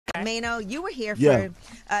Maino, you were here for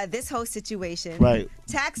this whole situation. Right.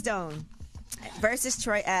 Taxstone versus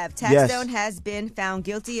Troy Ave. Taxstone has been found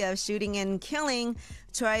guilty of shooting and killing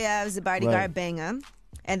Troy Ave's bodyguard, Banger.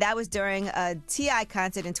 And that was during a T.I.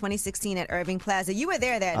 concert in 2016 at Irving Plaza. You were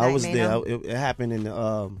there that night, I was Maino. there. It happened in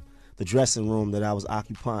the dressing room that I was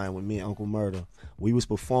occupying with me and Uncle Murder. We was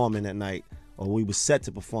performing that night, or we was set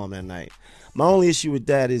to perform that night. My only issue with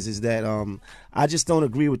that is that I just don't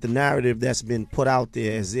agree with the narrative that's been put out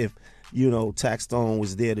there as if, you know, Taxstone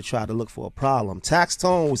was there to try to look for a problem.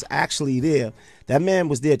 Taxstone was actually there. That man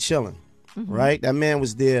was there chilling, right? That man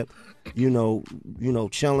was there, you know,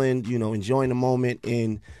 chilling, you know, enjoying the moment.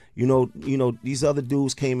 And you know, these other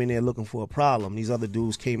dudes came in there looking for a problem. These other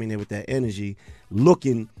dudes came in there with that energy,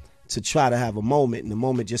 looking to try to have a moment, and the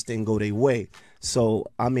moment just didn't go their way. So,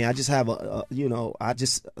 I mean, I just have I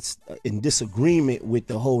just in disagreement with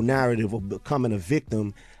the whole narrative of becoming a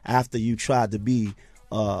victim after you tried to be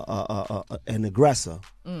an aggressor.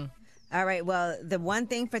 All right. Well, the one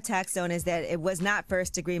thing for Taxstone is that it was not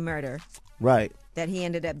first-degree murder. Right. That he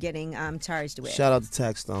ended up getting charged with. Shout out to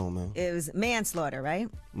Taxstone, man. It was manslaughter, right?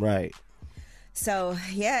 Right. So,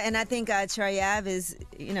 yeah, and I think Troy Ave is,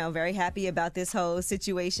 you know, very happy about this whole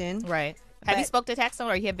situation. Right. Have you spoke to Taxstone,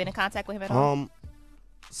 or you have been in contact with him at all?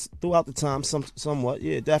 Throughout the time, somewhat,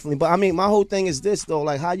 yeah, definitely. But I mean, my whole thing is this though: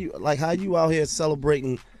 how you out here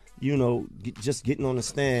celebrating, you know, just getting on the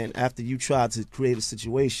stand after you tried to create a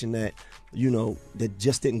situation that, you know, that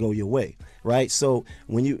just didn't go your way, right? So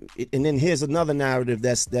and then here's another narrative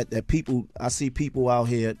that people, I see people out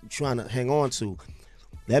here trying to hang on to.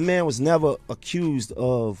 That man was never accused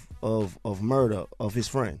of murder of his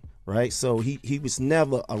friend, right? So he was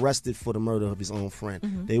never arrested for the murder of his own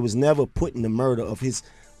friend. They was never putting the murder of his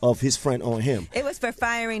friend on him. It was for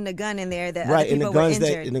firing the gun in there that right, other people were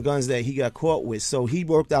injured. And the guns that he got caught with. So he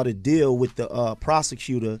worked out a deal with the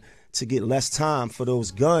prosecutor to get less time for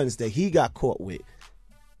those guns that he got caught with.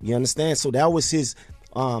 You understand? So that was his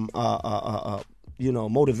you know,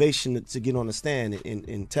 motivation to get on the stand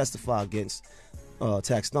and testify against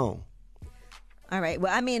Taxstone. All right.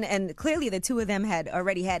 Well, I mean, and clearly the two of them had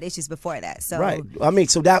already had issues before that. So right. I mean,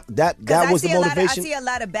 so that was the motivation. I see a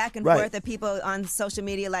lot of back and forth of people on social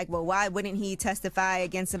media like, well, why wouldn't he testify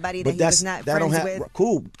against somebody that he was not friends with?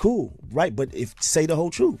 Cool. Right. But say the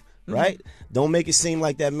whole truth, right? Don't make it seem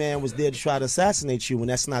like that man was there to try to assassinate you when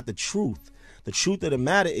that's not the truth. The truth of the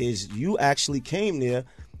matter is you actually came there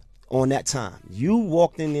on that time. You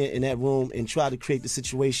walked in there in that room and tried to create the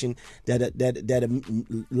situation that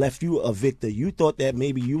left you a victor. You thought that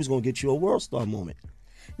maybe you was going to get you a world star moment.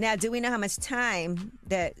 Now, do we know how much time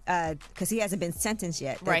that, because he hasn't been sentenced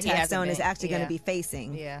yet, that right, Taxstone is actually going to be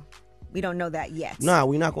facing? Yeah. We don't know that yet. Nah,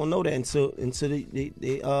 we're not going to know that until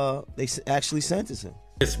they actually sentence him.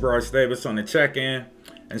 It's Bryce Davis on the check-in.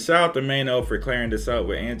 And shout out to Maino for clearing this up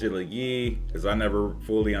with Angela Yee, because I never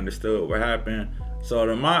fully understood what happened. So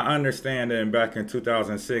to my understanding, back in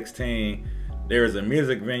 2016, there was a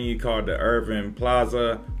music venue called the Irving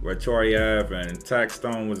Plaza where Troy Ave and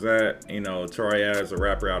Taxstone was at. You know, Troy Ave is a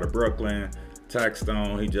rapper out of Brooklyn.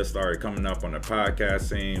 Taxstone, he just started coming up on the podcast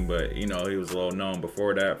scene, but you know, he was a little known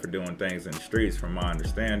before that for doing things in the streets, from my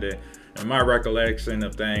understanding. And my recollection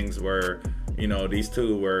of things were, you know, these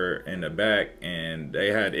two were in the back and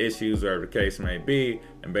they had issues, whatever the case may be.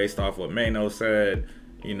 And based off what Maino said,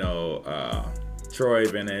 you know, Troy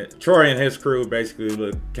and his crew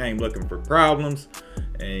basically came looking for problems,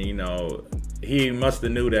 and you know, he must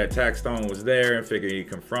have knew that Taxstone was there and figured he'd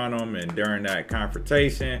confront him. And during that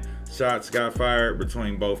confrontation, shots got fired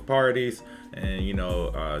between both parties, and you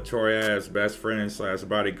know, Troy Ave's best friend /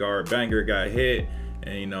 bodyguard Banger got hit.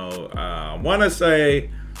 And you know, I want to say,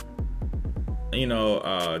 you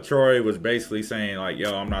know, Troy was basically saying like,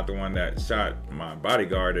 "Yo, I'm not the one that shot my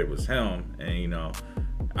bodyguard. It was him." And you know,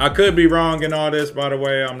 I could be wrong in all this, by the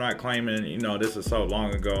way. I'm not claiming, you know, this is so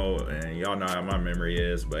long ago, and y'all know how my memory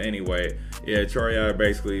is. But anyway, yeah, Troy Ave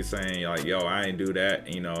basically saying like, "Yo, I ain't do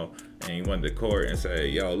that," you know, and he went to court and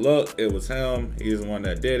said, "Yo, look, it was him. He's the one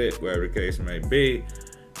that did it," whatever the case may be.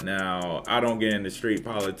 Now, I don't get into street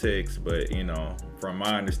politics, but you know, from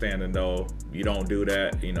my understanding though, you don't do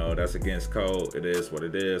that. You know, that's against code. It is what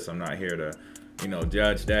it is. I'm not here to, you know,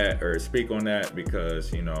 judge that or speak on that,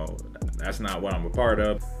 because you know, that's not what I'm a part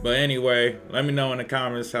of. But anyway, let me know in the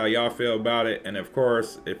comments how y'all feel about it. And of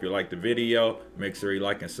course, if you like the video, make sure you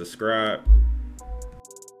like and subscribe.